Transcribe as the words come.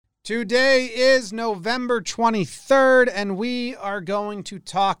Today is November 23rd, and we are going to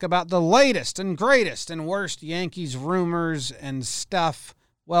talk about the latest and greatest and worst Yankees rumors and stuff.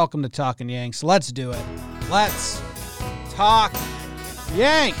 Welcome to Talking Yanks. Let's do it. Let's talk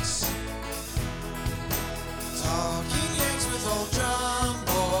Yanks. Talking Yanks with old John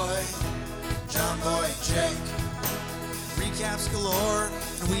Boy and Jake. Recaps galore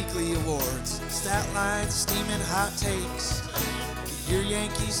and weekly awards, stat lines, steaming hot takes. Your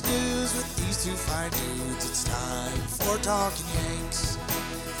Yankees news with these two fine dudes. It's time for Talking Yanks.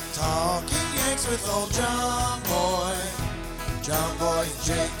 Talking Yanks with old John Boy and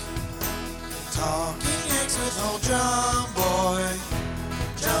Jake. Talking Yanks with old John Boy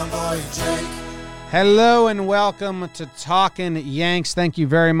and Jake. Hello and welcome to Talking Yanks. Thank you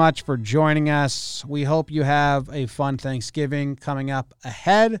very much for joining us. We hope you have a fun Thanksgiving coming up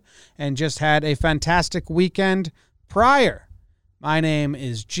ahead and just had a fantastic weekend prior. My name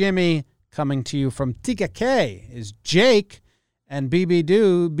is Jimmy, coming to you from TKK is Jake, and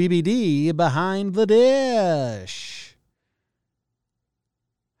BBD behind the dish.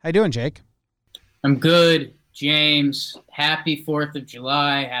 How you doing, Jake? I'm good, James. Happy 4th of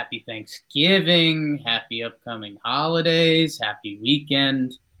July, happy Thanksgiving, happy upcoming holidays, happy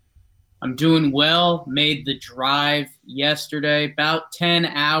weekend. I'm doing well, made the drive yesterday, about 10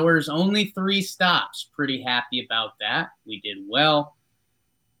 hours, only 3 stops. Pretty happy about that. We did well.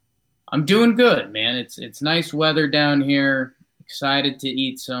 I'm doing good, man. It's nice weather down here. Excited to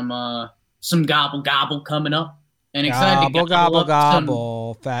eat some gobble gobble coming up. And excited to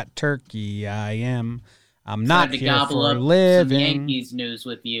gobble, fat turkey I am. I'm not here for living. Some Yankees news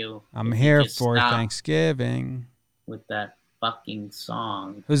with you. I'm here for Thanksgiving. With that fucking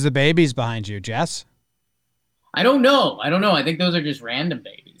song. Who's the babies behind you, Jess? I don't know. I think those are just random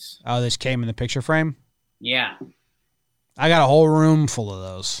babies. Oh, this came in the picture frame? Yeah. I got a whole room full of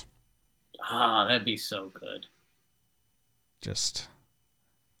those. Oh, that'd be so good. Just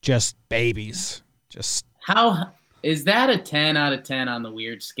babies. How is that a 10 out of 10 on the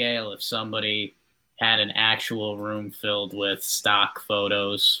weird scale if somebody had an actual room filled with stock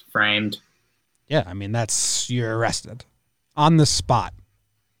photos framed? Yeah, I mean, you're arrested. On the spot.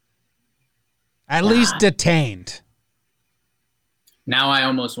 At least detained. Now I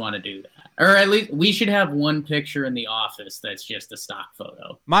almost want to do that. Or at least we should have one picture in the office that's just a stock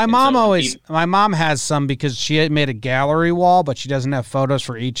photo. My mom has some because she had made a gallery wall, but she doesn't have photos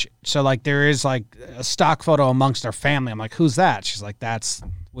for each. So like there is like a stock photo amongst our family. I'm like, who's that? She's like, I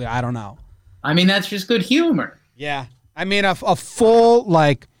don't know. I mean, that's just good humor. Yeah. I mean, a full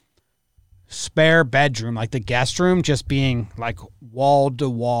like spare bedroom, like the guest room, just being like wall to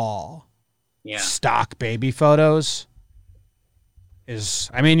wall. Yeah. Stock baby photos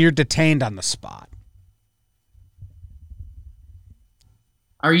you're detained on the spot.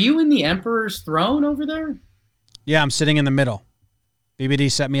 Are you in the Emperor's throne over there? Yeah, I'm sitting in the middle.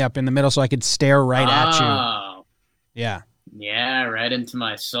 BBD set me up in the middle so I could stare right at you. Yeah. Yeah, right into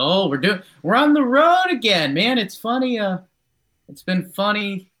my soul. We're on the road again, man. It's funny. It's been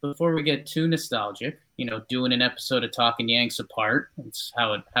funny before we get too nostalgic, doing an episode of Talking Yanks apart. That's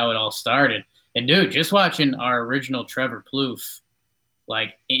how it all started. And dude, just watching our original Trevor Plouffe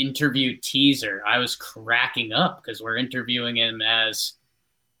interview teaser, I was cracking up because we're interviewing him as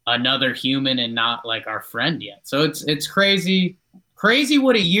another human and not like our friend yet. So it's crazy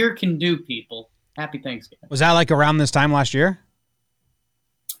what a year can do, people. Happy Thanksgiving. Was that like around this time last year?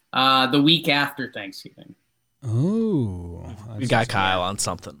 The week after Thanksgiving. Ooh. We got Kyle on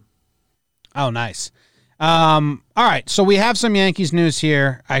something. Oh, nice. All right, so we have some Yankees news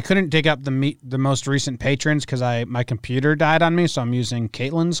here. I couldn't dig up the most recent patrons because my computer died on me, so I'm using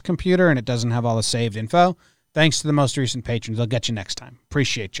Caitlin's computer, and it doesn't have all the saved info. Thanks to the most recent patrons. I'll get you next time.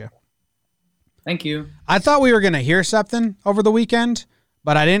 Appreciate you. Thank you. I thought we were going to hear something over the weekend,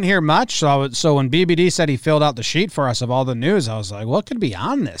 but I didn't hear much. So when BBD said he filled out the sheet for us of all the news, I was like, what could be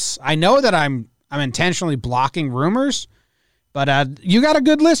on this? I know that I'm intentionally blocking rumors, but you got a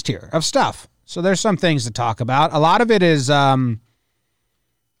good list here of stuff. So there's some things to talk about. A lot of it is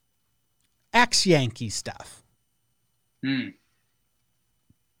ex-Yankee stuff.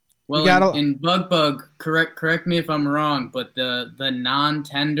 Well, in Bug, correct me if I'm wrong, but the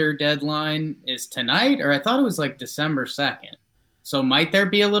non-tender deadline is tonight, or I thought it was like December 2nd. So might there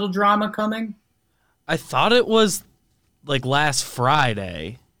be a little drama coming? I thought it was like last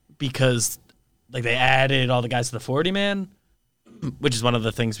Friday because like they added all the guys to the 40-man, which is one of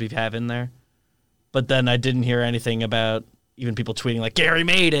the things we have in there. But then I didn't hear anything about even people tweeting like Gary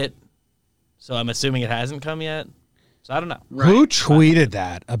made it. So I'm assuming it hasn't come yet. So I don't know. Right. Who tweeted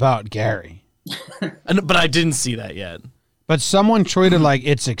that about Gary? But I didn't see that yet. But someone tweeted like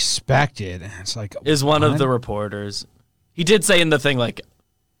it's expected. It's like is one what? of the reporters. He did say in the thing like,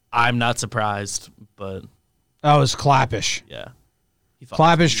 "I'm not surprised," but Oh, it was Clappish. yeah,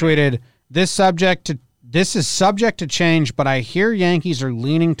 Clappish tweeted this is subject to change, but I hear Yankees are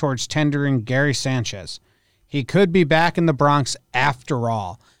leaning towards tendering Gary Sanchez. He could be back in the Bronx after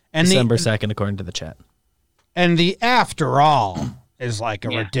all. And December 2nd, according to the chat. And the after all is like a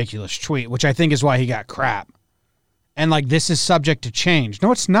ridiculous tweet, which I think is why he got crap. And like, this is subject to change.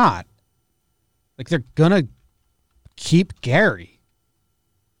 No, it's not. Like, they're going to keep Gary.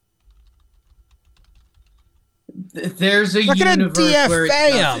 There's a They're gonna universe where it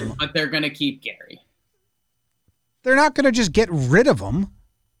DFA doesn't, him. but they're going to keep Gary. They're not going to just get rid of him.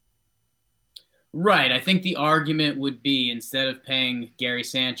 Right. I think the argument would be instead of paying Gary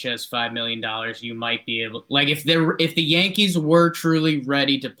Sanchez $5 million, you might be able, like, if the Yankees were truly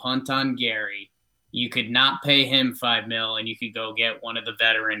ready to punt on Gary, you could not pay him $5 million and you could go get one of the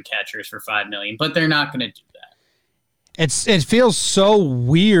veteran catchers for $5 million, but they're not going to do that. It feels so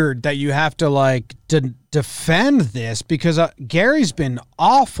weird that you have to like defend this because Gary's been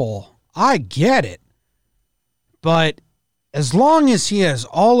awful. I get it. But as long as he has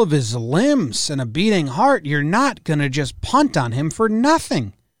all of his limbs and a beating heart, you're not going to just punt on him for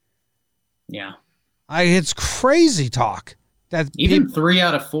nothing. Yeah. It's crazy talk. That Even 3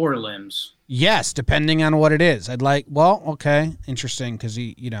 out of 4 limbs. Yes, depending on what it is. Okay, interesting, because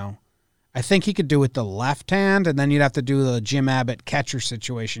I think he could do with the left hand, and then you'd have to do the Jim Abbott catcher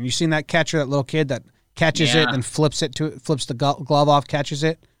situation. You seen that catcher, that little kid that catches it and flips the glove off, catches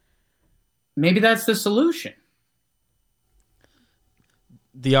it? Maybe that's the solution.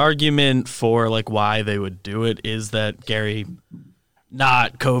 The argument for like why they would do it is that Gary,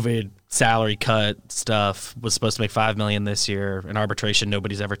 not COVID salary cut stuff, was supposed to make $5 million this year. In arbitration,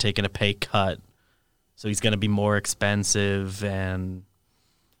 nobody's ever taken a pay cut, so he's going to be more expensive and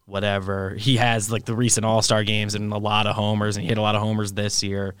whatever. He has like the recent All-Star games and a lot of homers, and he hit a lot of homers this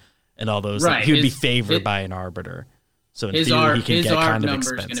year and all those. Right. Like, he would be favored by an arbiter. So in theory, he can get kind of number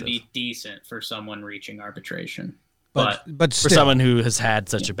is expensive. going to be decent for someone reaching arbitration. But for still, someone who has had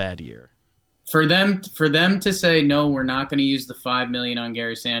such a bad year. For them to say, no, we're not going to use the $5 million on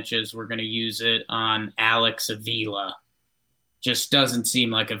Gary Sanchez, we're going to use it on Alex Avila, just doesn't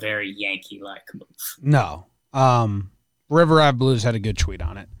seem like a very Yankee-like move. No. River Ave Blues had a good tweet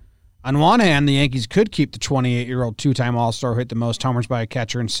on it. On one hand, the Yankees could keep the 28-year-old two-time All-Star who hit the most homers by a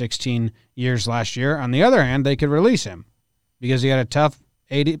catcher in 16 years last year. On the other hand, they could release him because he had a tough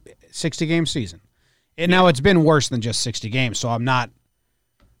 60-game season. Now, it's been worse than just 60 games, so I'm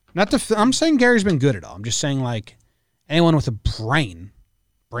I'm saying Gary's been good at all. I'm just saying, like, anyone with a brain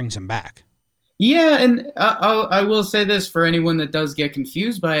brings him back. Yeah, and I will say this for anyone that does get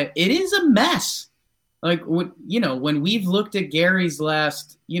confused by it. It is a mess. Like, when we've looked at Gary's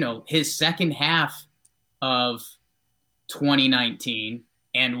last, his second half of 2019,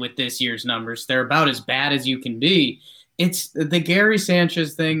 and with this year's numbers, they're about as bad as you can be. It's the Gary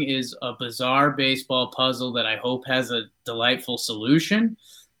Sanchez thing is a bizarre baseball puzzle that I hope has a delightful solution.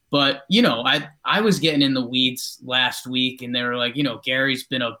 But, I was getting in the weeds last week and they were like, Gary's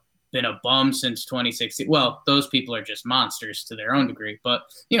been a bum since 2016. Well, those people are just monsters to their own degree. But,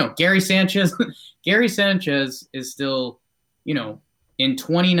 Gary Sanchez is still, in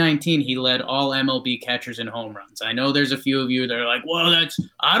 2019, he led all MLB catchers in home runs. I know there's a few of you that are like, well,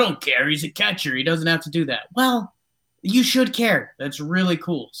 I don't care. He's a catcher. He doesn't have to do that. Well, you should care. That's really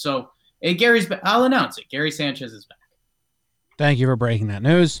cool. So I'll announce it. Gary Sanchez is back. Thank you for breaking that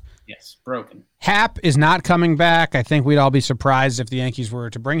news. Yes, broken. Happ is not coming back. I think we'd all be surprised if the Yankees were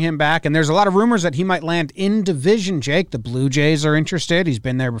to bring him back. And there's a lot of rumors that he might land in division, Jake. The Blue Jays are interested. He's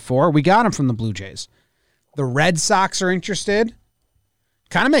been there before. We got him from the Blue Jays. The Red Sox are interested.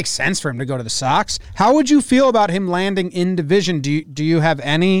 Kind of makes sense for him to go to the Sox. How would you feel about him landing in division? Do you have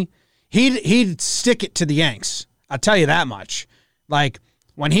any? He'd stick it to the Yanks. I'll tell you that much. Like,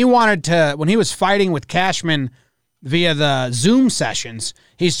 when he was fighting with Cashman via the Zoom sessions,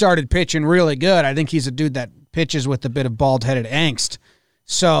 he started pitching really good. I think he's a dude that pitches with a bit of bald-headed angst.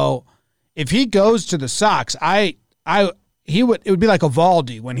 So if he goes to the Sox, it would be like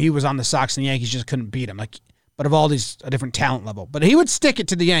Eovaldi when he was on the Sox and the Yankees just couldn't beat him. But Eovaldi's a different talent level. But he would stick it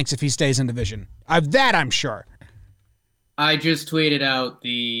to the Yanks if he stays in division. That I'm sure. I just tweeted out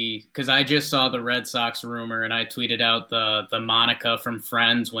because I just saw the Red Sox rumor, and I tweeted out the Monica from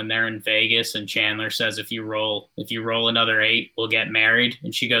Friends when they're in Vegas, and Chandler says, if you roll another 8, we'll get married.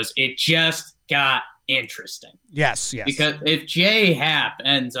 And she goes, it just got interesting. Yes. Because if J. Happ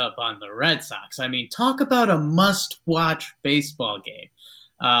ends up on the Red Sox, I mean, talk about a must-watch baseball game.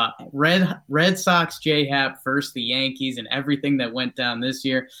 Red Sox, J-Hap first, the Yankees, and everything that went down this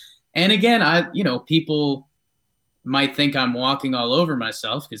year. And again, people might think I'm walking all over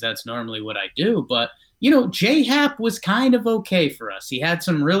myself because that's normally what I do. But, J-Hap was kind of okay for us. He had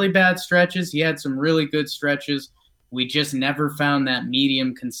some really bad stretches. He had some really good stretches. We just never found that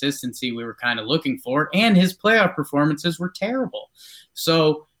medium consistency we were kind of looking for. And his playoff performances were terrible.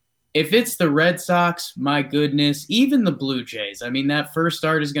 So if it's the Red Sox, my goodness, even the Blue Jays, I mean, that first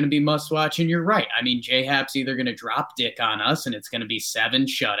start is going to be must watch. And you're right. I mean, J-Hap's either going to drop dick on us and it's going to be 7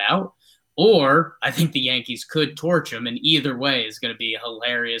 shutout, or I think the Yankees could torch him. And either way is going to be a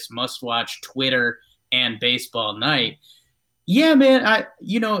hilarious must watch Twitter and baseball night. Yeah, man,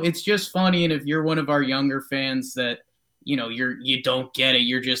 it's just funny. And if you're one of our younger fans that, you don't get it,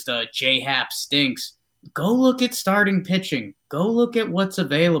 you're just a J-Hap stinks, go look at starting pitching. Go look at what's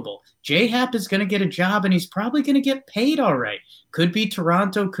available. J-Hap is going to get a job, and he's probably going to get paid all right. Could be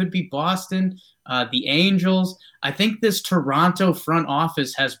Toronto, could be Boston, the Angels. I think this Toronto front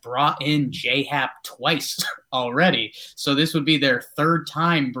office has brought in J-Hap twice already. So this would be their third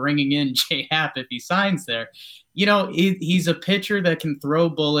time bringing in J-Hap if he signs there. He's a pitcher that can throw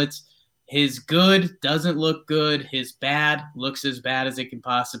bullets. His good doesn't look good. His bad looks as bad as it can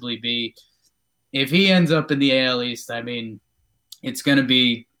possibly be. If he ends up in the AL East, I mean, it's going to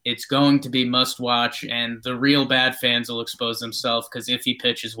be must watch, and the real bad fans will expose themselves because if he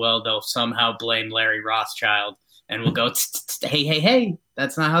pitches well, they'll somehow blame Larry Rothschild and we'll go, hey,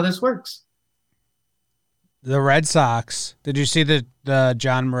 that's not how this works. The Red Sox, did you see the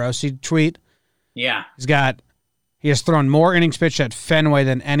John Morosi tweet? Yeah. He has thrown more innings pitched at Fenway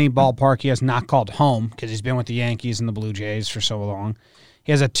than any ballpark he has not called home because he's been with the Yankees and the Blue Jays for so long.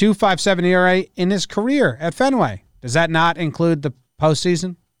 He has a 2.57 ERA in his career at Fenway. Does that not include the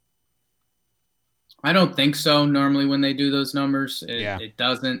postseason? I don't think so. Normally when they do those numbers, it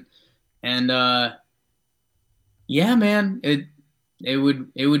doesn't. And yeah, man, it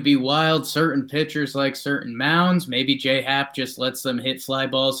would be wild. Certain pitchers like certain mounds. Maybe J-Hap just lets them hit fly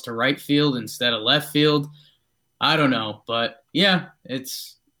balls to right field instead of left field. I don't know, but yeah,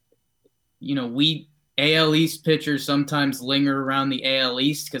 it's we AL East pitchers sometimes linger around the AL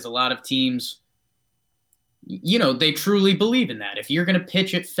East because a lot of teams, they truly believe in that. If you're going to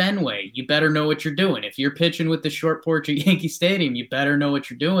pitch at Fenway, you better know what you're doing. If you're pitching with the short porch at Yankee Stadium, you better know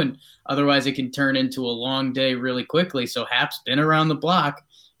what you're doing. Otherwise, it can turn into a long day really quickly. So Hap's been around the block.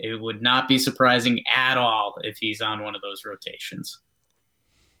 It would not be surprising at all if he's on one of those rotations.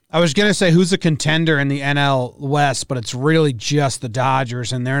 I was going to say who's a contender in the NL West, but it's really just the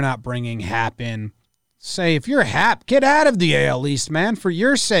Dodgers, and they're not bringing Hap in. Say, if you're Hap, get out of the AL East, man, for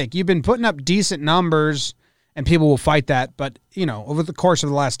your sake. You've been putting up decent numbers, and people will fight that, but, over the course of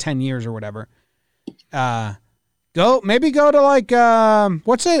the last 10 years or whatever, go to like,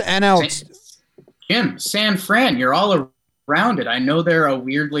 what's it, NL? San Fran, you're all around it. I know they're a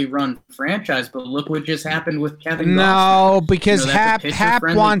weirdly run franchise, but look what just happened with Kevin Gausman. No, because Hap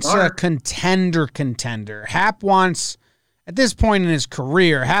wants a contender. Hap wants, at this point in his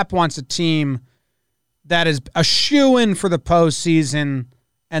career, Hap wants a team that is a shoo-in for the postseason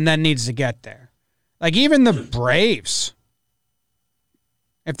and then needs to get there. Like even the Braves.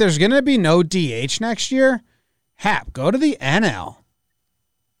 If there's going to be no DH next year, Hap, go to the NL.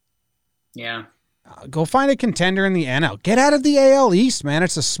 Yeah. Go find a contender in the NL. Get out of the AL East, man.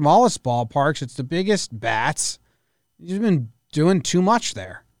 It's the smallest ballparks. It's the biggest bats. You've been doing too much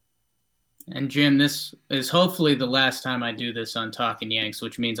there. And Jim, this is hopefully the last time I do this on Talking Yanks,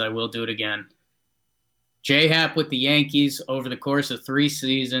 which means I will do it again. J-Hap with the Yankees over the course of 3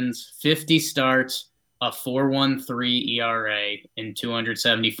 seasons, 50 starts, a 4.13 ERA in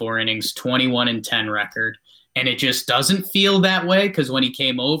 274 innings, 21-10 record. And it just doesn't feel that way because when he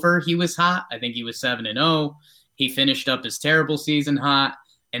came over, he was hot. I think he was 7-0. He finished up his terrible season hot.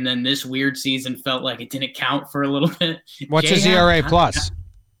 And then this weird season felt like it didn't count for a little bit. What's his ERA plus?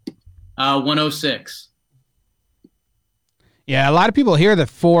 106. Yeah, a lot of people hear the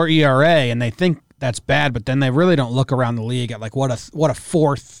 4 ERA and they think that's bad, but then they really don't look around the league at like what a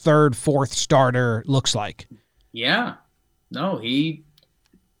third, fourth starter looks like. Yeah. No,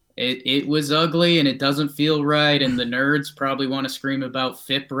 It was ugly and it doesn't feel right, and the nerds probably want to scream about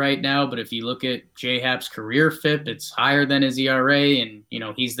FIP right now, but if you look at J-Hap's career FIP, it's higher than his ERA, and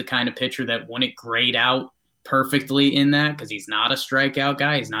he's the kind of pitcher that wouldn't grade out perfectly in that because he's not a strikeout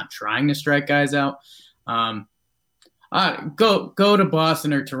guy. He's not trying to strike guys out. Go to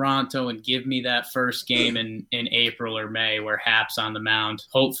Boston or Toronto and give me that first game in April or May where Hap's on the mound,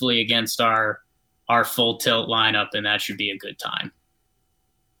 hopefully against our full tilt lineup, and that should be a good time.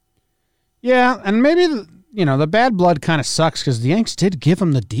 Yeah, and maybe, the bad blood kind of sucks because the Yanks did give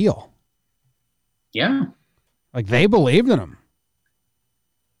him the deal. Yeah. Like, they believed in him.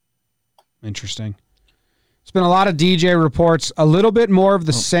 Interesting. It's been a lot of DJ reports, a little bit more of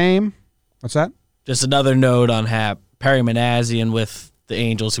the same. What's that? Just another note on Hap. Perry Manassian with the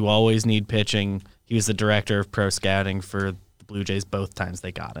Angels, who always need pitching. He was the director of pro scouting for the Blue Jays both times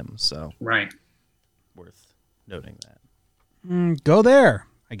they got him. So right, worth noting that. Go there,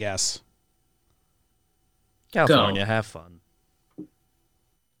 I guess. California, have fun.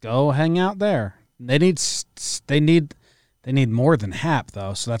 Go hang out there. They need more than Hap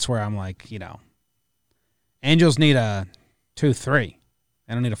though. So that's where I'm like, Angels need a 2-3.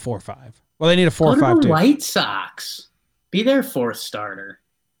 They don't need a 4-5. Well, they need a 4-5 too. Go to the too. White Sox. Be their fourth starter.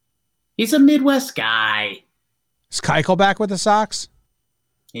 He's a Midwest guy. Is Keuchel back with the Sox?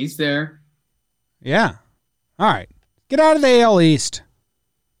 He's there. Yeah. All right. Get out of the AL East.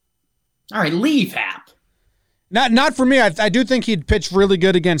 All right, leave Hap. Not for me. I do think he'd pitch really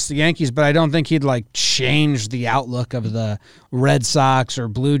good against the Yankees, but I don't think he'd change the outlook of the Red Sox or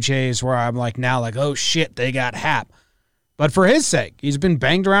Blue Jays where I'm oh shit, they got Hap. But for his sake, he's been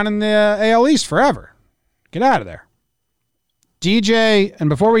banged around in the AL East forever. Get out of there. DJ, and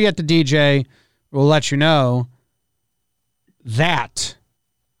before we get to DJ, we'll let you know that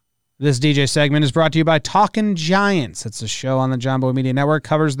this DJ segment is brought to you by Talkin' Giants. It's a show on the John Boy Media Network,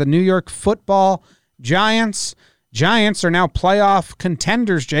 covers the New York Football Giants. Giants are now playoff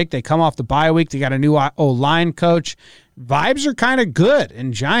contenders, Jake. They come off the bye week. They got a new O-line coach. Vibes are kind of good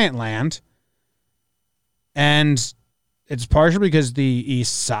in Giant land. And it's partially because the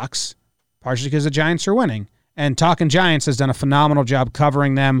East sucks, partially because the Giants are winning. And Talkin' Giants has done a phenomenal job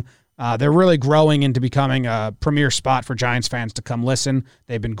covering them. They're really growing into becoming a premier spot for Giants fans to come listen.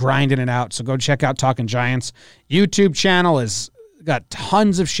 They've been grinding it out, so go check out Talkin' Giants. YouTube channel has got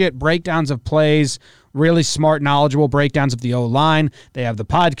tons of shit, breakdowns of plays, really smart, knowledgeable breakdowns of the O-line. They have the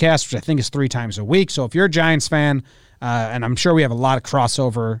podcast, which I think is 3 times a week. So if you're a Giants fan, and I'm sure we have a lot of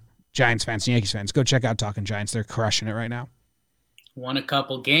crossover Giants fans and Yankees fans, go check out Talkin' Giants. They're crushing it right now. Won a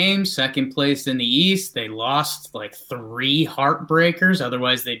couple games, second place in the East. They lost 3 heartbreakers.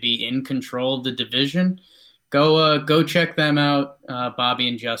 Otherwise, they'd be in control of the division. Go check them out. Bobby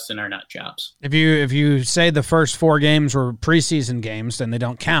and Justin are nut jobs. If you say the first 4 games were preseason games, then they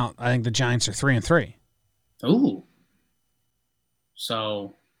don't count. I think the Giants are 3-3. Ooh.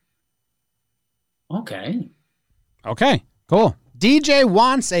 So, okay. Okay, cool. DJ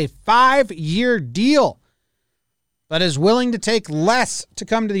wants a 5-year deal, but is willing to take less to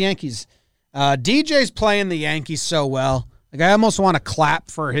come to the Yankees. DJ's playing the Yankees so well. I almost want to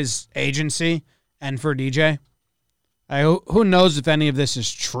clap for his agency and for DJ. Who knows if any of this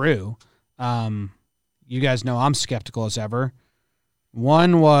is true? You guys know I'm skeptical as ever.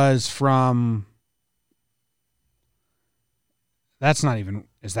 One was from... That's not even...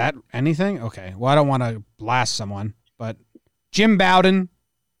 Is that anything? Okay. Well, I don't want to blast someone, but Jim Bowden.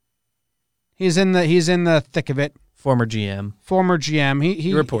 He's in the thick of it. Former GM.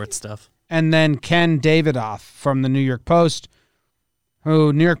 He reports stuff. And then Ken Davidoff from the New York Post,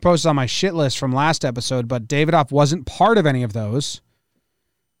 who New York Post is on my shit list from last episode, but Davidoff wasn't part of any of those.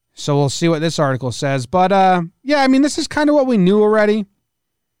 So we'll see what this article says. But, this is kind of what we knew already,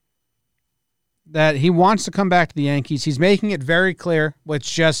 that he wants to come back to the Yankees. He's making it very clear,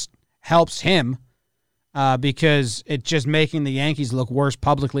 which just helps him because it's just making the Yankees look worse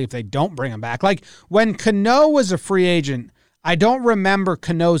publicly if they don't bring him back. Like, when Cano was a free agent, I don't remember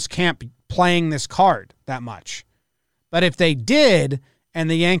Cano's camp playing this card that much. But if they did and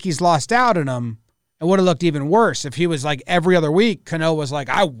the Yankees lost out on him, it would have looked even worse if he was every other week, Cano was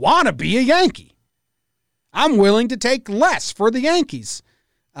I want to be a Yankee. I'm willing to take less for the Yankees.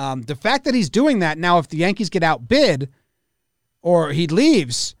 The fact that he's doing that now, if the Yankees get outbid or he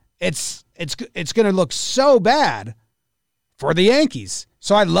leaves, it's going to look so bad for the Yankees.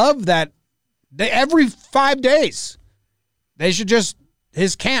 So I love that every 5 days,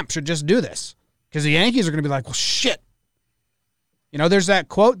 his camp should just do this because the Yankees are going to be well, shit. There's that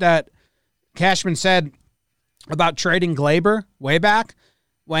quote that Cashman said about trading Glaber way back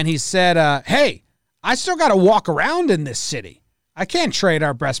when he said, hey, I still got to walk around in this city. I can't trade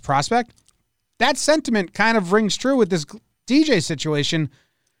our best prospect. That sentiment kind of rings true with this DJ situation,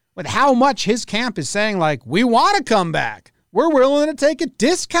 with how much his camp is saying, we want to come back. We're willing to take a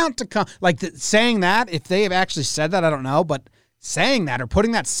discount to come. Saying that, if they have actually said that, I don't know, but saying that or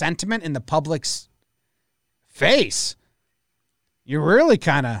putting that sentiment in the public's face, you're really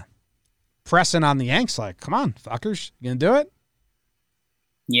kind of pressing on the Yanks come on, fuckers, you going to do it?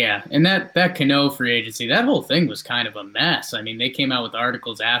 Yeah, and that Cano free agency, that whole thing was kind of a mess. I mean, they came out with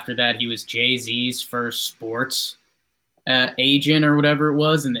articles after that. He was Jay-Z's first sports agent or whatever it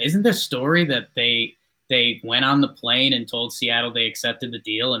was. And isn't there a story that they went on the plane and told Seattle they accepted the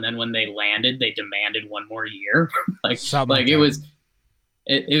deal, and then when they landed, they demanded one more year?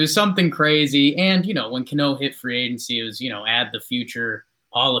 It was something crazy. And, you know, when Cano hit free agency, it was, you know, add the future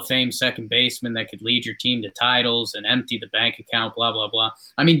Hall of Fame second baseman that could lead your team to titles and empty the bank account, blah, blah, blah.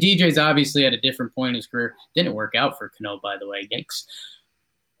 I mean, DJ's obviously at a different point in his career. Didn't work out for Cano, by the way. Yikes.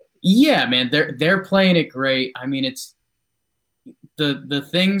 Yeah, man, they're playing it great. I mean, it's the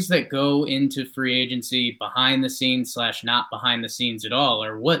things that go into free agency behind the scenes / not behind the scenes at all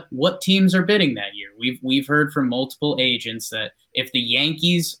are what teams are bidding that year. We've heard from multiple agents that if the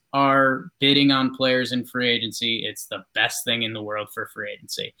Yankees are bidding on players in free agency, it's the best thing in the world for free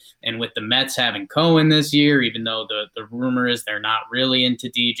agency. And with the Mets having Cohen this year, even though the rumor is they're not really into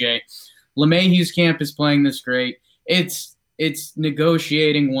DJ, LeMahieu's camp is playing this great. It's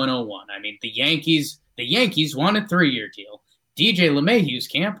negotiating 101. I mean, the Yankees want a 3-year deal. DJ LeMahieu's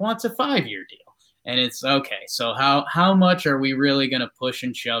camp wants a 5-year deal. And it's okay. So how much are we really going to push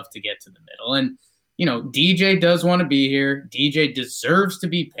and shove to get to the middle? And, you know, DJ does want to be here. DJ deserves to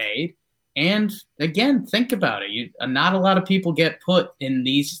be paid. And again, think about it. Not a lot of people get put in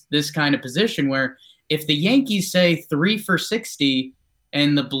this kind of position where if the Yankees say 3 for $60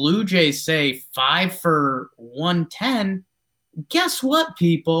 and the Blue Jays say 5 for $110, guess what,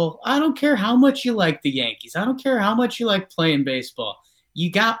 people? I don't care how much you like the Yankees. I don't care how much you like playing baseball.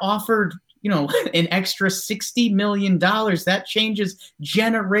 You got offered, you know, an extra $60 million. That changes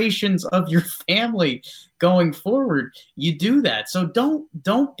generations of your family going forward. You do that. So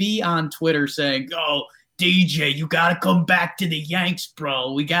don't be on Twitter saying, oh, DJ, you got to come back to the Yanks,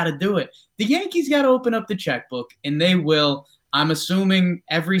 bro. We got to do it. The Yankees got to open up the checkbook, and they will. I'm assuming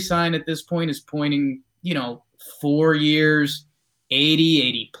every sign at this point is pointing, you know, 4 years,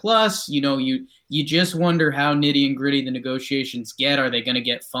 80 plus. You know, you just wonder how nitty and gritty the negotiations get. Are they going to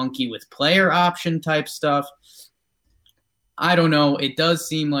get funky with player option type stuff? I don't know. It does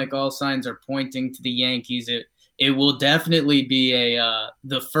seem like all signs are pointing to the Yankees. It will definitely be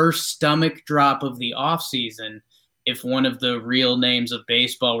the first stomach drop of the offseason if one of the real names of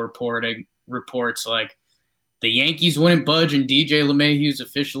baseball reports like the Yankees wouldn't budge and DJ LeMahieu's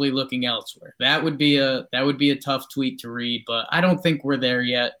officially looking elsewhere. That would be a tough tweet to read, but I don't think we're there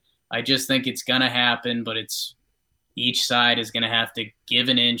yet. I just think it's going to happen, but each side is going to have to give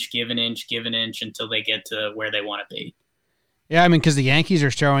an inch until they get to where they want to be. Yeah, I mean, because the Yankees are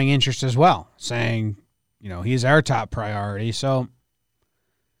showing interest as well, saying, you know, he's our top priority. So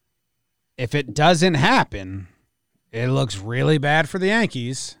if it doesn't happen, it looks really bad for the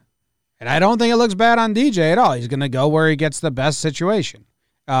Yankees. And I don't think it looks bad on DJ at all. He's going to go where he gets the best situation.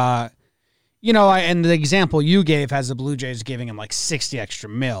 You know, and the example you gave has the Blue Jays giving him like 60 extra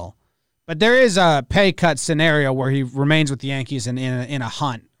mil. But there is a pay cut scenario where he remains with the Yankees in a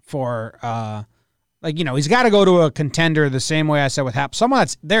hunt for, like, you know, he's got to go to a contender the same way I said with Happ. Someone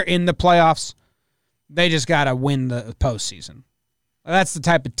they're in the playoffs. They just got to win the postseason. That's the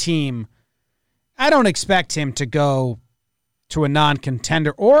type of team. I don't expect him to go to a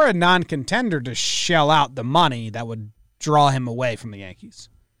non-contender or a non-contender to shell out the money that would draw him away from the Yankees.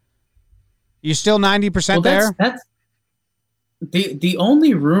 You still 90% there? That's the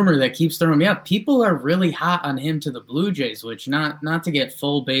only rumor that keeps throwing me up. People are really hot on him to the Blue Jays, which not to get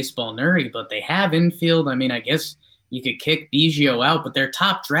full baseball nerdy, but they have infield. I mean, I guess you could kick Biggio out, but their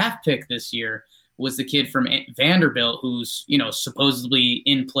top draft pick this year was the kid from Vanderbilt who's, you know, supposedly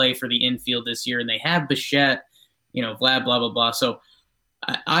in play for the infield this year, and they have Bichette, you know, blah, blah, blah, blah. So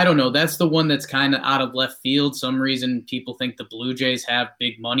I don't know. That's the one that's kind of out of left field. Some reason people think the Blue Jays have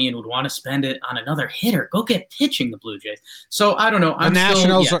big money and would want to spend it on another hitter. Go get pitching, the Blue Jays. So I don't know. The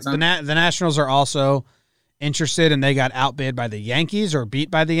Nationals are also interested, and they got outbid by the Yankees or beat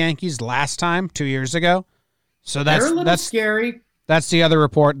by the Yankees last time 2 years ago. So that's scary. That's the other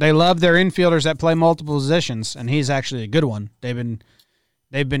report. They love their infielders that play multiple positions, and he's actually a good one. They've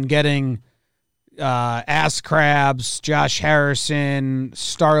been getting Ass Crabs, Josh Harrison,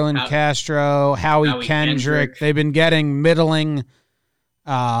 Starlin Castro, Howie Kendrick. They've been getting middling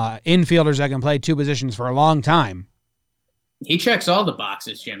infielders that can play two positions for a long time. He checks all the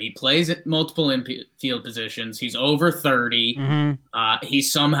boxes, Jim. He plays at multiple infield positions. He's over 30. Mm-hmm.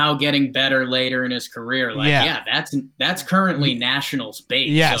 He's somehow getting better later in his career. That's currently Nationals bait.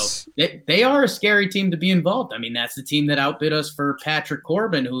 Yes. So they are a scary team to be involved. I mean, that's the team that outbid us for Patrick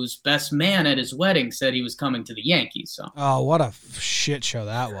Corbin, whose best man at his wedding said he was coming to the Yankees. So. Oh, what a shit show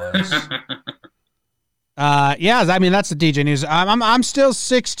that was. Yeah, I mean, that's the DJ news. I'm still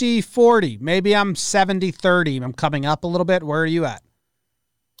 60-40. Maybe I'm 70-30. I'm coming up a little bit. Where are you at?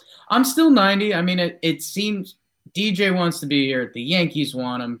 I'm still 90. I mean, it seems DJ wants to be here. The Yankees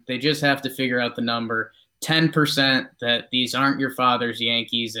want him. They just have to figure out the number. 10% that these aren't your father's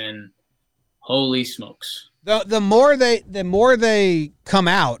Yankees, and holy smokes. The more they come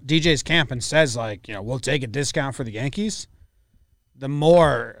out, DJ's camp, and says, like, you know, we'll take a discount for the Yankees, the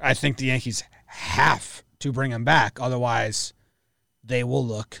more I think the Yankees have to bring him back. Otherwise, they will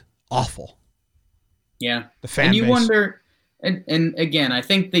look awful. Yeah. The fan and you base. wonder, and again, I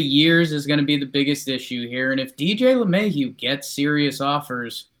think the years is going to be the biggest issue here. And if DJ LeMahieu gets serious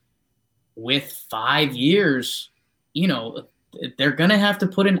offers with 5 years, you know, they're going to have to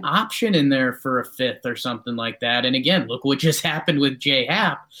put an option in there for a fifth or something like that. And again, look what just happened with J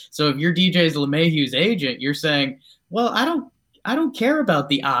Happ. So if you're DJ LeMahieu's agent, you're saying, well, I don't care about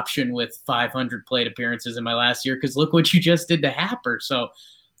the option with 500 plate appearances in my last year, because look what you just did to Happer. So,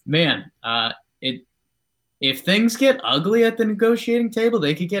 man, if things get ugly at the negotiating table,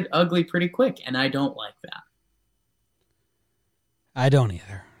 they could get ugly pretty quick, and I don't like that. I don't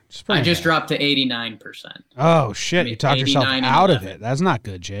either. I just dropped to 89%. Oh, shit. You talked yourself out of it. That's not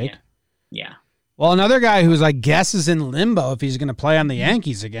good, Jake. Yeah. Well, another guy who's, I guess, is in limbo if he's going to play on the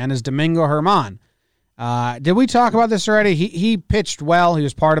Yankees again is Domingo Germán. Did we talk about this already? He pitched well. He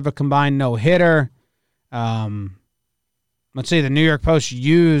was part of a combined no-hitter. Let's see, the New York Post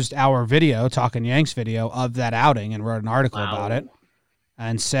used our video, Talking Yanks video, of that outing and wrote an article about it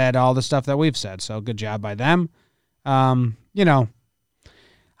and said all the stuff that we've said. So good job by them. You know,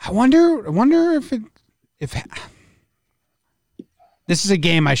 I wonder if this is a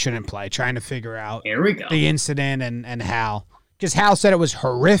game I shouldn't play, trying to figure out Here we go. the incident and Hal. Because Hal said it was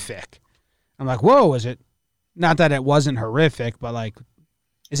horrific. I'm like, whoa, is it? Not that it wasn't horrific, but like,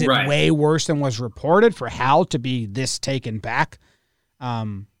 is it way worse than was reported for Hal to be this taken back?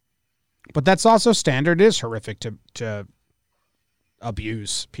 But that's also standard. It is horrific to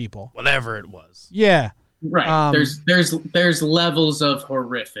abuse people. Whatever it was. Yeah. Right. There's levels of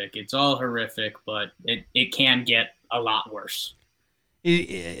horrific. It's all horrific, but it can get a lot worse.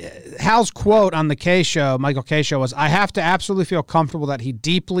 Hal's quote on the K show, Michael K show, was, "I have to absolutely feel comfortable that he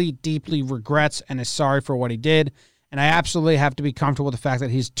deeply, deeply regrets and is sorry for what he did. And I absolutely have to be comfortable with the fact that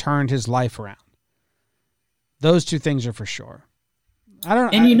he's turned his life around." Those two things are for sure. I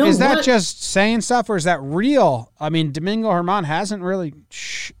don't know. And you know is that what? just saying stuff or is that real? I mean, Domingo Germán hasn't really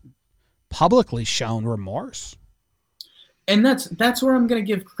publicly shown remorse. And that's where I'm going to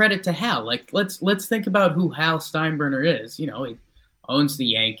give credit to Hal. Like, let's think about who Hal Steinbrenner is. You know, he owns the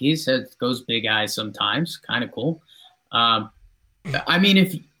Yankees, goes big eyes sometimes, kind of cool. I mean,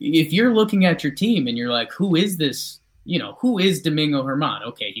 if you're looking at your team and you're like, who is this? You know, who is Domingo Germán?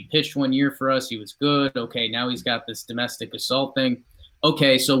 Okay, he pitched 1 year for us. He was good. Okay, now he's got this domestic assault thing.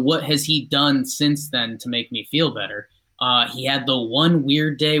 Okay, so what has he done since then to make me feel better? He had the one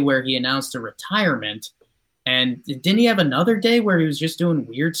weird day where he announced a retirement. And didn't he have another day where he was just doing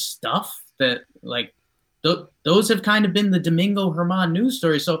weird stuff that, like, those have kind of been the Domingo Germán news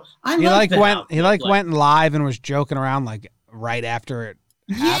stories. So He went live and was joking around like right after it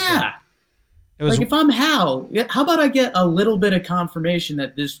happened. Yeah. It was like, if I'm Hal, how about I get a little bit of confirmation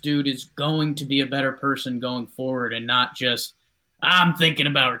that this dude is going to be a better person going forward and not just, I'm thinking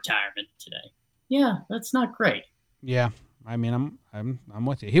about retirement today. Yeah, that's not great. Yeah. I mean, I'm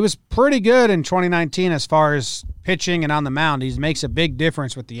with you. He was pretty good in 2019 as far as pitching and on the mound. He makes a big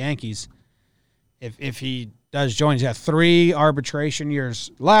difference with the Yankees. If he does join, he's got 3 arbitration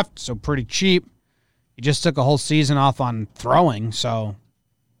years left, so pretty cheap. He just took a whole season off on throwing, so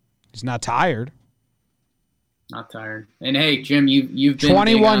he's not tired. Not tired. And hey, Jim, you've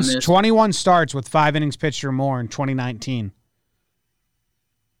been 21 starts with 5 innings pitched or more in 2019.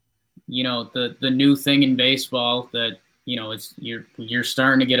 You know, the new thing in baseball that, you know, it's you're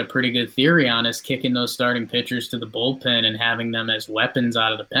starting to get a pretty good theory on is kicking those starting pitchers to the bullpen and having them as weapons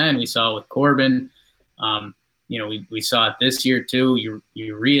out of the pen. We saw it with Corbin. You know, we saw it this year too.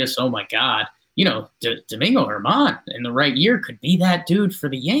 Urias, oh my God. You know, Domingo Germán in the right year could be that dude for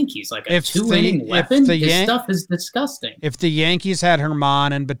the Yankees, like a 2-inning weapon. His stuff is disgusting. If the Yankees had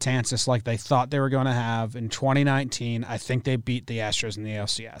Germán and Betances like they thought they were going to have in 2019, I think they beat the Astros in the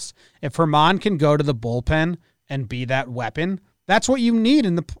ALCS. If Germán can go to the bullpen and be that weapon, that's what you need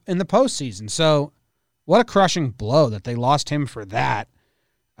in the postseason. So, what a crushing blow that they lost him for that.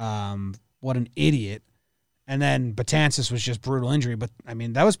 What an idiot. And then Betances was just brutal injury. But, I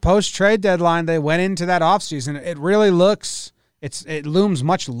mean, that was post-trade deadline. They went into that offseason. It really looks – it looms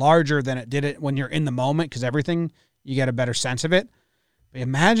much larger than it did it when you're in the moment because everything, you get a better sense of it. But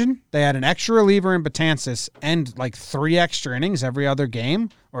imagine they had an extra reliever in Betances and like 3 extra innings every other game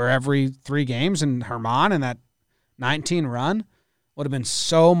or every 3 games, and Herman in that 19 run would have been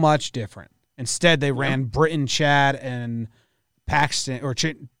so much different. Instead, they ran Britton, Chad, and Paxton, or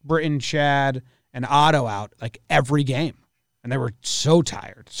Britton, Chad, and Otto out like every game, and they were so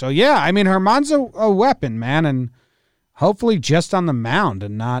tired. So yeah, I mean, Herman's a weapon, man, and hopefully just on the mound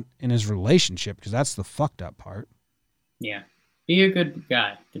and not in his relationship, because that's the fucked up part. Yeah. Be a good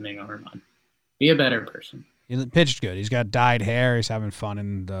guy, Domingo Herman. Be a better person. He pitched good. He's got dyed hair. He's having fun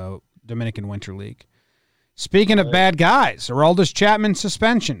in the Dominican Winter League. Speaking of bad guys, Aroldis Chapman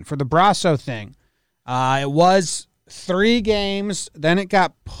suspension for the Brasso thing. It was 3 games. Then it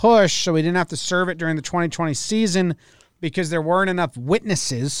got pushed, so we didn't have to serve it during the 2020 season because there weren't enough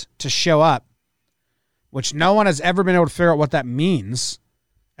witnesses to show up, which no one has ever been able to figure out what that means.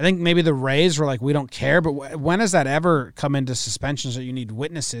 I think maybe the Rays were like, we don't care, but when has that ever come into suspensions that you need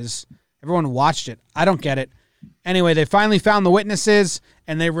witnesses? Everyone watched it. I don't get it. Anyway, they finally found the witnesses,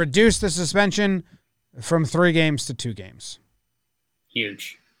 and they reduced the suspension from 3 games to 2 games.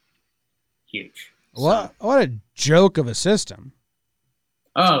 Huge. What a joke of a system.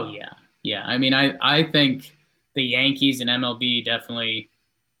 Oh, yeah. Yeah, I mean, I think the Yankees and MLB definitely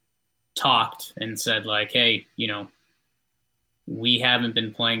talked and said, like, hey, we haven't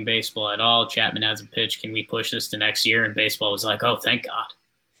been playing baseball at all. Chapman hasn't pitched. Can we push this to next year? And baseball was like, oh, thank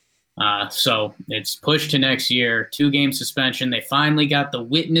God. So it's pushed to next year, 2-game suspension. They finally got the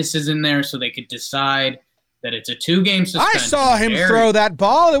witnesses in there so they could decide that it's a 2-game suspension. I saw him throw that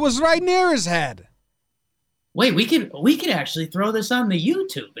ball. It was right near his head. Wait, we could actually throw this on the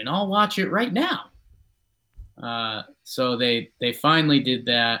YouTube and I'll watch it right now. So they finally did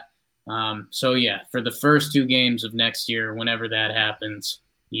that. So yeah, for the first 2 games of next year, whenever that happens,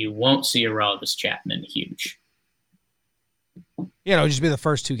 you won't see Aroldis Chapman. Huge. Yeah, it'll just be the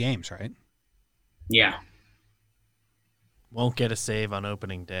first 2 games, right? Yeah. Won't get a save on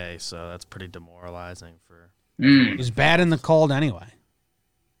opening day, so that's pretty demoralizing for. He's bad in the cold anyway.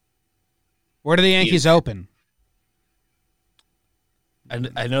 Where do the Yankees open?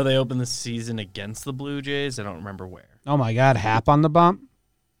 I know they opened the season against the Blue Jays. I don't remember where. Oh my God, Hap on the bump.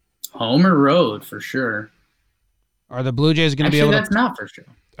 Home or road for sure. Are the Blue Jays going to be able? That's not for sure.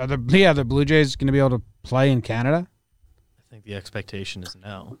 Are the Blue Jays going to be able to play in Canada? I think the expectation is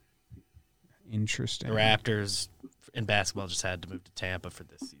no. Interesting. The Raptors in basketball just had to move to Tampa for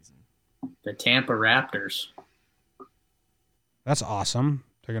this season. The Tampa Raptors. That's awesome.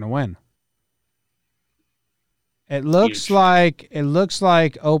 They're going to win. It looks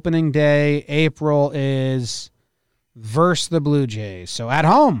like opening day April is versus the Blue Jays. So at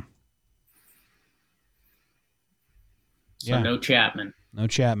home. So no Chapman. No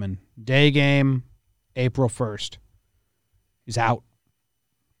Chapman. Day game April 1st. He's out.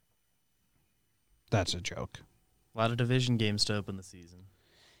 That's a joke. A lot of division games to open the season.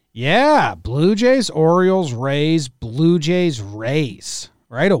 Yeah, Blue Jays, Orioles, Rays, Blue Jays, Rays.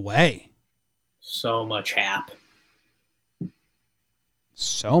 Right away. So much Hap.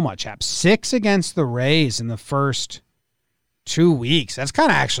 So much Hap. 6 against the Rays in the first 2 weeks. That's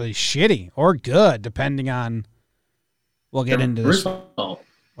kind of actually shitty or good, depending on. We'll get into this. Result.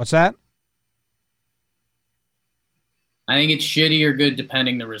 What's that? I think it's shitty or good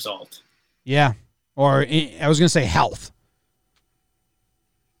depending the result. Yeah. Or I was going to say health.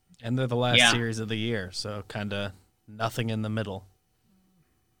 And they're the last series of the year, so kind of nothing in the middle.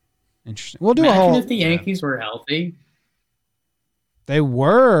 Interesting. We'll do Imagine if the Yankees were healthy. They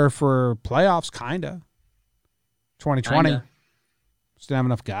were for playoffs, kind of. 2020. Kinda. Just didn't have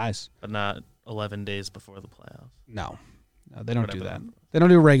enough guys. But not 11 days before the playoffs. No, they don't do that. They don't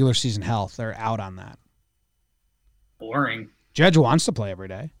do regular season health. They're out on that. Boring. Judge wants to play every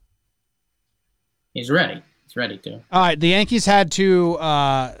day. He's ready. He's ready to. All right, the Yankees had to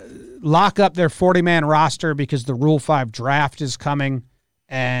lock up their 40-man roster because the Rule 5 draft is coming.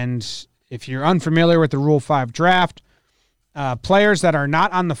 And if you're unfamiliar with the Rule 5 draft, players that are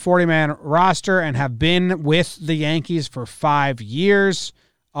not on the 40-man roster and have been with the Yankees for 5 years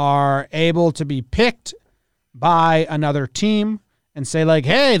are able to be picked by another team and say, like,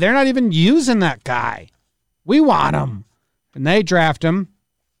 hey, they're not even using that guy. We want him. And they draft him.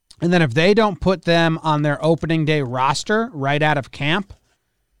 And then if they don't put them on their opening day roster right out of camp,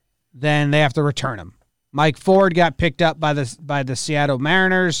 then they have to return him. Mike Ford got picked up by the Seattle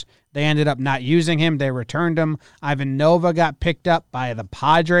Mariners. They ended up not using him. They returned him. Ivan Nova got picked up by the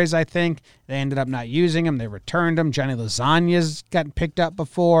Padres, I think. They ended up not using him. They returned him. Johnny Lasagna's gotten picked up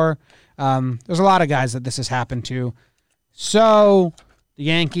before. There's a lot of guys that this has happened to. So The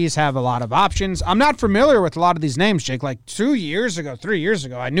Yankees have a lot of options. I'm not familiar with a lot of these names, Jake. Like 3 years ago,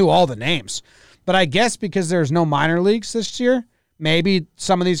 I knew all the names. But I guess because there's no minor leagues this year, maybe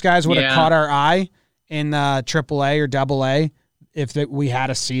some of these guys would have caught our eye in AAA or AA if we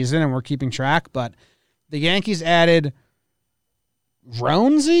had a season and we're keeping track. But the Yankees added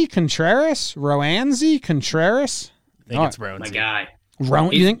Roansy Contreras? I think it's Roansy. My guy.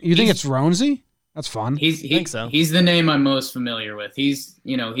 You think it's Roansy? That's fun. I think so. He's the name I'm most familiar with. He's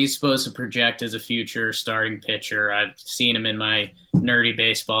supposed to project as a future starting pitcher. I've seen him in my nerdy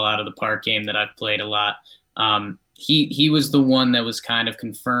baseball out of the park game that I've played a lot. He was the one that was kind of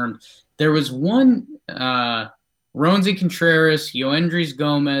confirmed. There was one Roansy Contreras, Yoendrys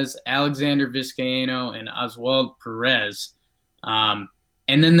Gomez, Alexander Vizcaino, and Oswald Perez. And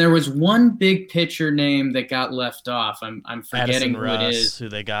then there was one big pitcher name that got left off. I'm forgetting Addison who Russ, it is. who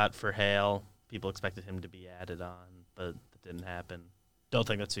they got for Hale. People expected him to be added on, but it didn't happen. Don't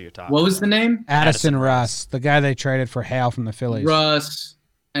think that's who you're talking What was about. the name? Addison Russ, the guy they traded for Hale from the Phillies. Russ.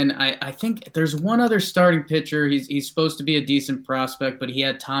 And I think there's one other starting pitcher. He's supposed to be a decent prospect, but he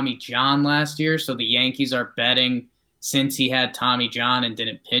had Tommy John last year. So the Yankees are betting, since he had Tommy John and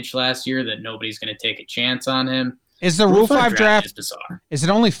didn't pitch last year, that nobody's going to take a chance on him. Is the Rule 5 is draft, bizarre. is it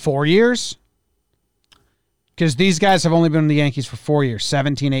only 4 years? Because these guys have only been in the Yankees for 4 years,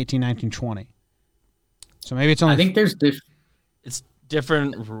 17, 18, 19, 20. So maybe it's only... I think there's It's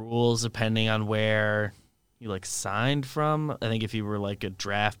different rules depending on where you signed from. I think if you were a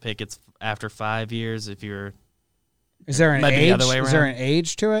draft pick, it's after 5 years. If you're... Is there an Might be the age? other way Is there around. an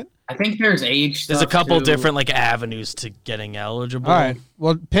age to it? I think there's age There's a stuff, couple too. different avenues to getting eligible. All right.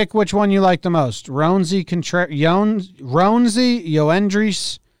 Well, pick which one you like the most. Roansy,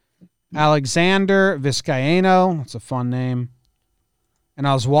 Yoendrys, Alexander Vizcaino. That's a fun name. And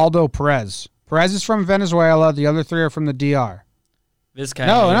Oswaldo Perez. Perez is from Venezuela. The other three are from the DR.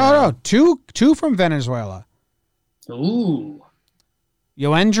 Vizcaino. No. Two from Venezuela. Ooh.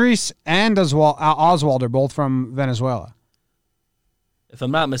 Yoendrys and Oswald are both from Venezuela. If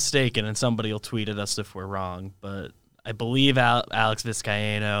I'm not mistaken, and somebody will tweet at us if we're wrong, but I believe Alex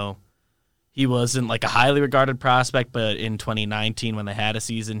Vizcaino, he wasn't a highly regarded prospect, but in 2019 when they had a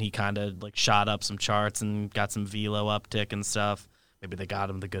season, he kind of shot up some charts and got some velo uptick and stuff. Maybe they got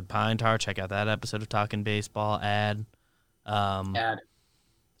him the good pine tar. Check out that episode of Talking Baseball ad. Ad.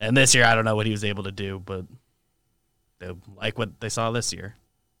 And this year, I don't know what he was able to do, but they like what they saw this year.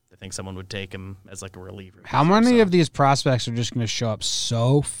 I think someone would take him as a reliever. How many of these prospects are just going to show up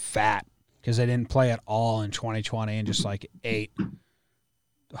so fat because they didn't play at all in 2020 and just ate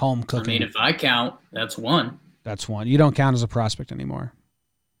home cooking? I mean, if I count, that's one. That's one. You don't count as a prospect anymore.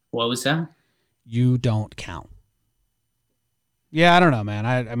 What was that? You don't count. Yeah, I don't know, man.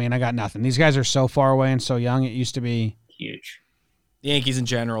 I mean, I got nothing. These guys are so far away and so young. It used to be Huge. The Yankees in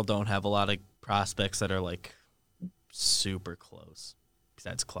general don't have a lot of prospects that are super close.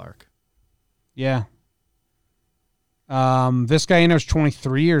 Besides Clark. Yeah. Vizcaino's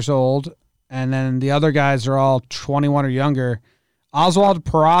 23 years old, and then the other guys are all 21 or younger. Oswald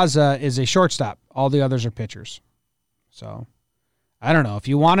Peraza is a shortstop. All the others are pitchers. So, I don't know. If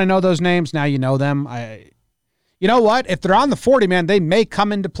you want to know those names, now you know them. You know what? If they're on the 40-man, they may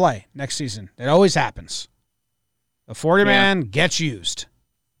come into play next season. It always happens. The 40-man gets used.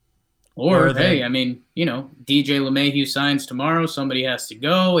 Or hey, I mean, DJ LeMahieu signs tomorrow. Somebody has to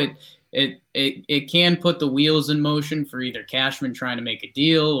go. It can put the wheels in motion for either Cashman trying to make a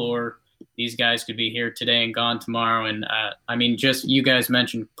deal, or these guys could be here today and gone tomorrow. And I mean, just you guys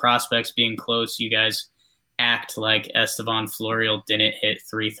mentioned prospects being close. You guys act like Estevan Florial didn't hit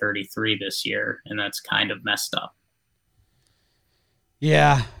 333 this year, and that's kind of messed up.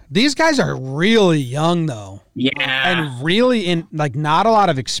 Yeah. These guys are really young, though. Yeah. And really in not a lot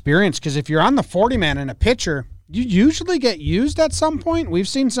of experience, because if you're on the 40-man and a pitcher, you usually get used at some point. We've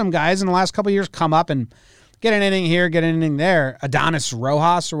seen some guys in the last couple of years come up and get an inning here, get an inning there. Adonis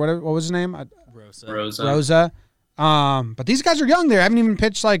Rojas, or what was his name? Rosa. But these guys are young. They haven't even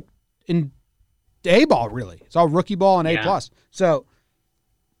pitched in A-ball, really. It's all rookie ball and A+. So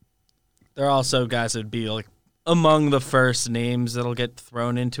there are also guys that would be among the first names that'll get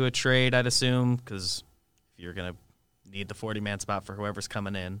thrown into a trade, I'd assume, because if you're going to need the 40-man spot for whoever's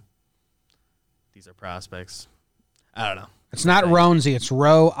coming in, these are prospects. I don't know. It's not Roansy, it's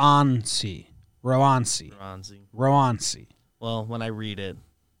Roansy. Well, when I read it,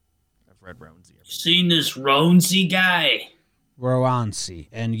 I've read Roansy. Seen this Roansy guy? Roansy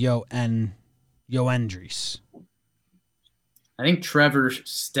and Yoendrys. I think Trevor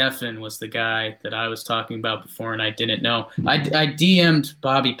Stephan was the guy that I was talking about before, and I didn't know. I DM'd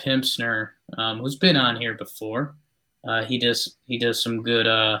Bobby Pimpsner, who's been on here before. He does some good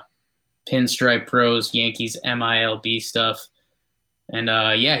Pinstripe Pros, Yankees MILB stuff. And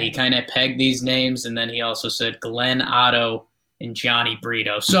he kind of pegged these names, and then he also said Glenn Otto and Johnny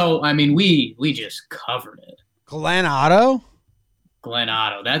Brito. So I mean, we just covered it. Glenn Otto? Glenn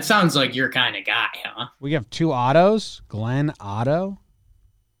Otto. That sounds like your kind of guy, huh? We have 2 Ottos? Glenn Otto?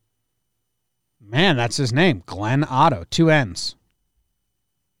 Man, that's his name. Glenn Otto. 2 N's.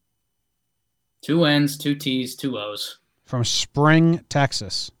 2 N's, 2 T's, 2 O's. From Spring,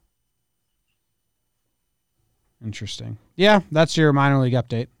 Texas. Interesting. Yeah, that's your minor league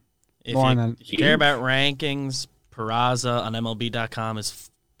update. If you care about rankings, Peraza on MLB.com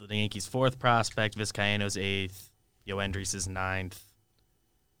is the Yankees' 4th prospect, Vizcaino's 8th, Yoendris is 9th,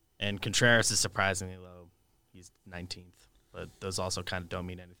 and Contreras is surprisingly low. He's 19th, but those also kind of don't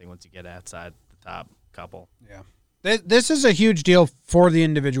mean anything once you get outside the top couple. Yeah. This is a huge deal for the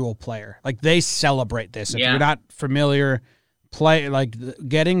individual player. Like, they celebrate this. If you're not familiar,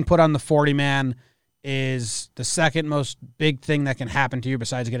 getting put on the 40-man is the second most big thing that can happen to you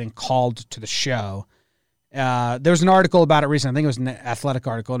besides getting called to the show. There was an article about it recently. I think it was an Athletic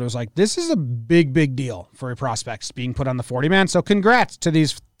article. And it was like, this is a big, big deal for prospects being put on the 40-man. So congrats to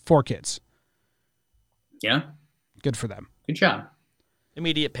these 4 kids. Yeah. Good for them. Good job.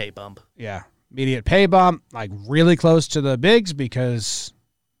 Immediate pay bump. Yeah. Immediate pay bump, like really close to the bigs because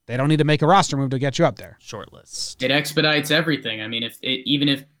they don't need to make a roster move to get you up there. Short list. It expedites everything. I mean, even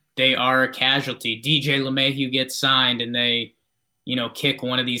if they are a casualty, DJ LeMahieu gets signed and they, kick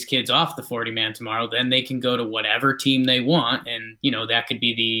one of these kids off the 40-man tomorrow, then they can go to whatever team they want. And, that could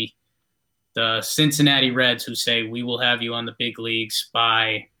be the Cincinnati Reds who say, we will have you on the big leagues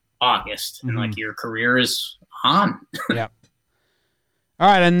by August. And like your career is on. Yeah. All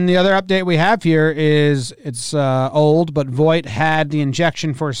right, and the other update we have here is it's old, but Voit had the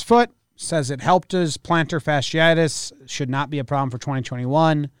injection for his foot. Says it helped his plantar fasciitis. Should not be a problem for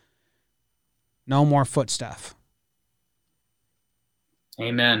 2021. No more foot stuff.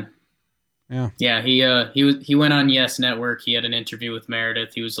 Amen. Yeah. Yeah, he went on Yes Network. He had an interview with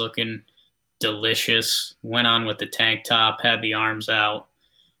Meredith. He was looking delicious. Went on with the tank top, had the arms out,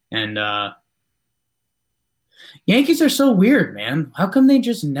 and Yankees are so weird, man. How come they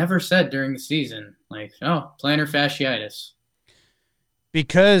just never said during the season, like, oh, plantar fasciitis?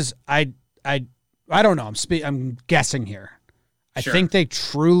 Because I don't know. I'm guessing here. I think they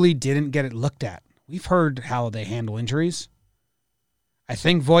truly didn't get it looked at. We've heard how they handle injuries. I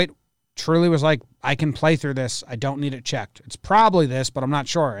think Voit truly was like, I can play through this. I don't need it checked. It's probably this, but I'm not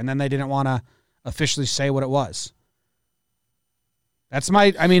sure. And then they didn't want to officially say what it was. Doesn't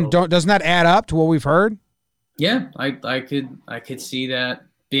that add up to what we've heard? Yeah, I could see that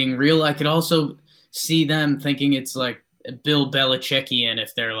being real. I could also see them thinking it's like Bill Belichickian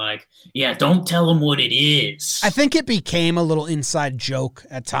if they're like, yeah, don't tell them what it is. I think it became a little inside joke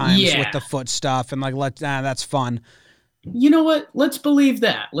at times with the foot stuff and like, that's fun. You know what? Let's believe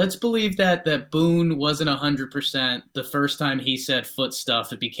that. Let's believe that Boone wasn't 100% the first time he said foot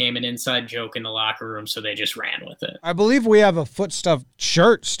stuff. It became an inside joke in the locker room, so they just ran with it. I believe we have a foot stuff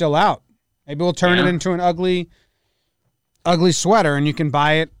shirt still out. Maybe we'll turn it into an ugly sweater, and you can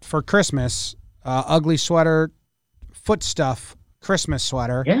buy it for Christmas. Ugly sweater, foot stuff, Christmas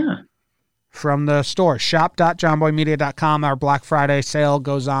sweater. Yeah. From the store, shop.johnboymedia.com. Our Black Friday sale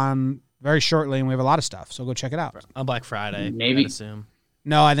goes on very shortly, and we have a lot of stuff, so go check it out. On Black Friday, maybe. I'd assume.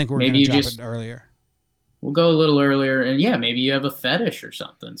 No, I think we're going to drop it earlier. We'll go a little earlier, and maybe you have a fetish or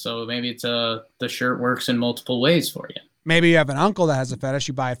something, so maybe it's the shirt works in multiple ways for you. Maybe you have an uncle that has a fetish,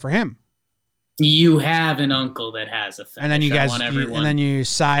 you buy it for him. You have an uncle that has a fetish. And then you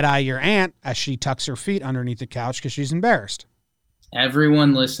side eye your aunt as she tucks her feet underneath the couch because she's embarrassed.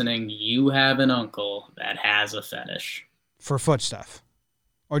 Everyone listening, you have an uncle that has a fetish for foot stuff,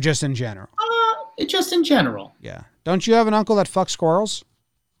 or just in general. Just in general. Yeah. Don't you have an uncle that fucks squirrels?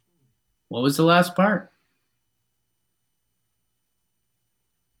 What was the last part?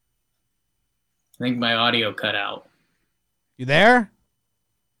 I think my audio cut out. You there?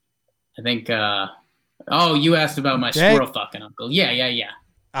 I think, you asked about my squirrel fucking uncle. Yeah.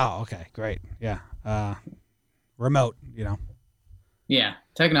 Oh, okay, great. Yeah. Remote, Yeah,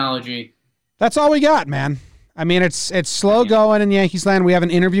 technology. That's all we got, man. I mean, it's slow going in Yankees land. We have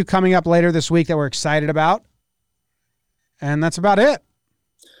an interview coming up later this week that we're excited about. And that's about it.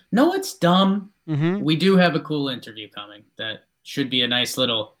 No, it's dumb. Mm-hmm. We do have a cool interview coming that should be a nice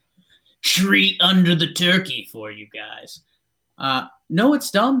little treat under the turkey for you guys. No,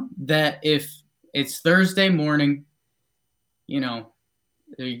 it's dumb that if it's Thursday morning, we're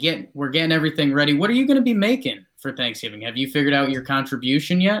getting everything ready. What are you going to be making for Thanksgiving? Have you figured out your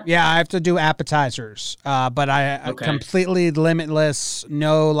contribution yet? Yeah, I have to do appetizers, but I Okay. completely limitless.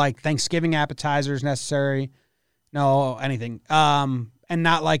 No like Thanksgiving appetizers necessary. No anything. And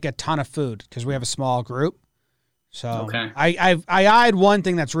not like a ton of food because we have a small group. So Okay. I eyed one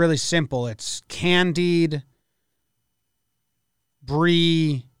thing that's really simple. It's candied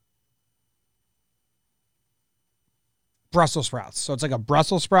brie Brussels sprouts. So it's like a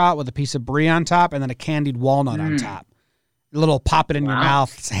Brussels sprout with a piece of brie on top and then a candied walnut on top. A little pop it in your Wow.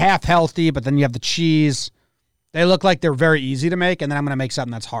 mouth. It's half healthy, but then you have the cheese. They look like they're very easy to make, and then I'm going to make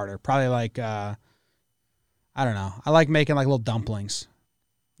something that's harder. Probably like, I don't know. I like making like little dumplings,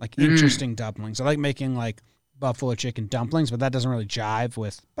 like interesting dumplings. I like making like buffalo chicken dumplings, but that doesn't really jive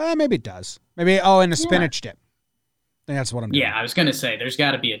with, maybe it does. Maybe, and a spinach dip. I think that's what I'm doing. Yeah, I was gonna say there's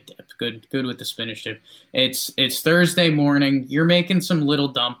got to be a dip. Good with the spinach dip. It's Thursday morning. You're making some little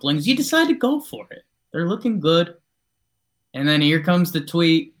dumplings. You decide to go for it. They're looking good, and then here comes the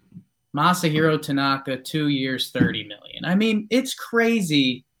tweet: Masahiro Tanaka, 2 years, $30 million. I mean, it's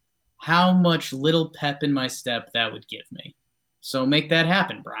crazy how much little pep in my step that would give me. So make that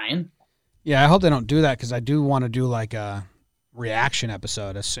happen, Brian. Yeah, I hope they don't do that because I do want to do like a reaction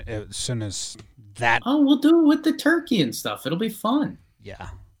episode as soon as that. Oh, we'll do it with the turkey and stuff. It'll be fun. Yeah.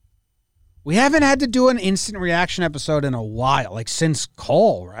 We haven't had to do an instant reaction episode in a while, like since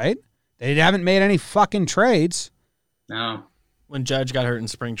Cole, right? They haven't made any fucking trades. No. When Judge got hurt in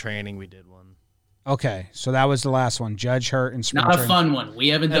spring training, we did one. Okay, so that was the last one. Judge hurt in spring Not a training. fun one. We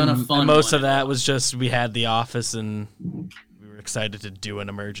haven't done a fun one. And most of that was just we had the office and we were excited to do an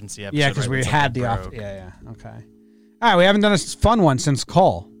emergency episode. Yeah, because right we when had the something off. broke. Yeah. Okay. All right, we haven't done a fun one since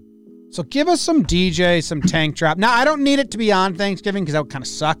Cole. So give us some DJ, some tank drop. Now, I don't need it to be on Thanksgiving because that would kind of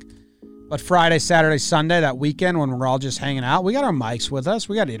suck. But Friday, Saturday, Sunday, that weekend when we're all just hanging out, we got our mics with us.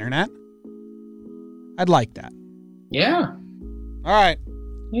 We got internet. I'd like that. Yeah. All right.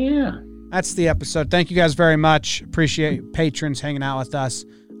 Yeah. That's the episode. Thank you guys very much. Appreciate patrons hanging out with us.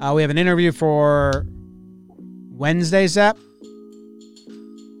 We have an interview for Wednesday's ep.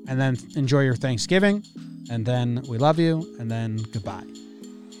 And then enjoy your Thanksgiving. And then we love you. And then goodbye.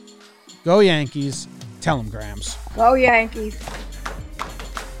 Go Yankees. Tell them, Grams. Go Yankees.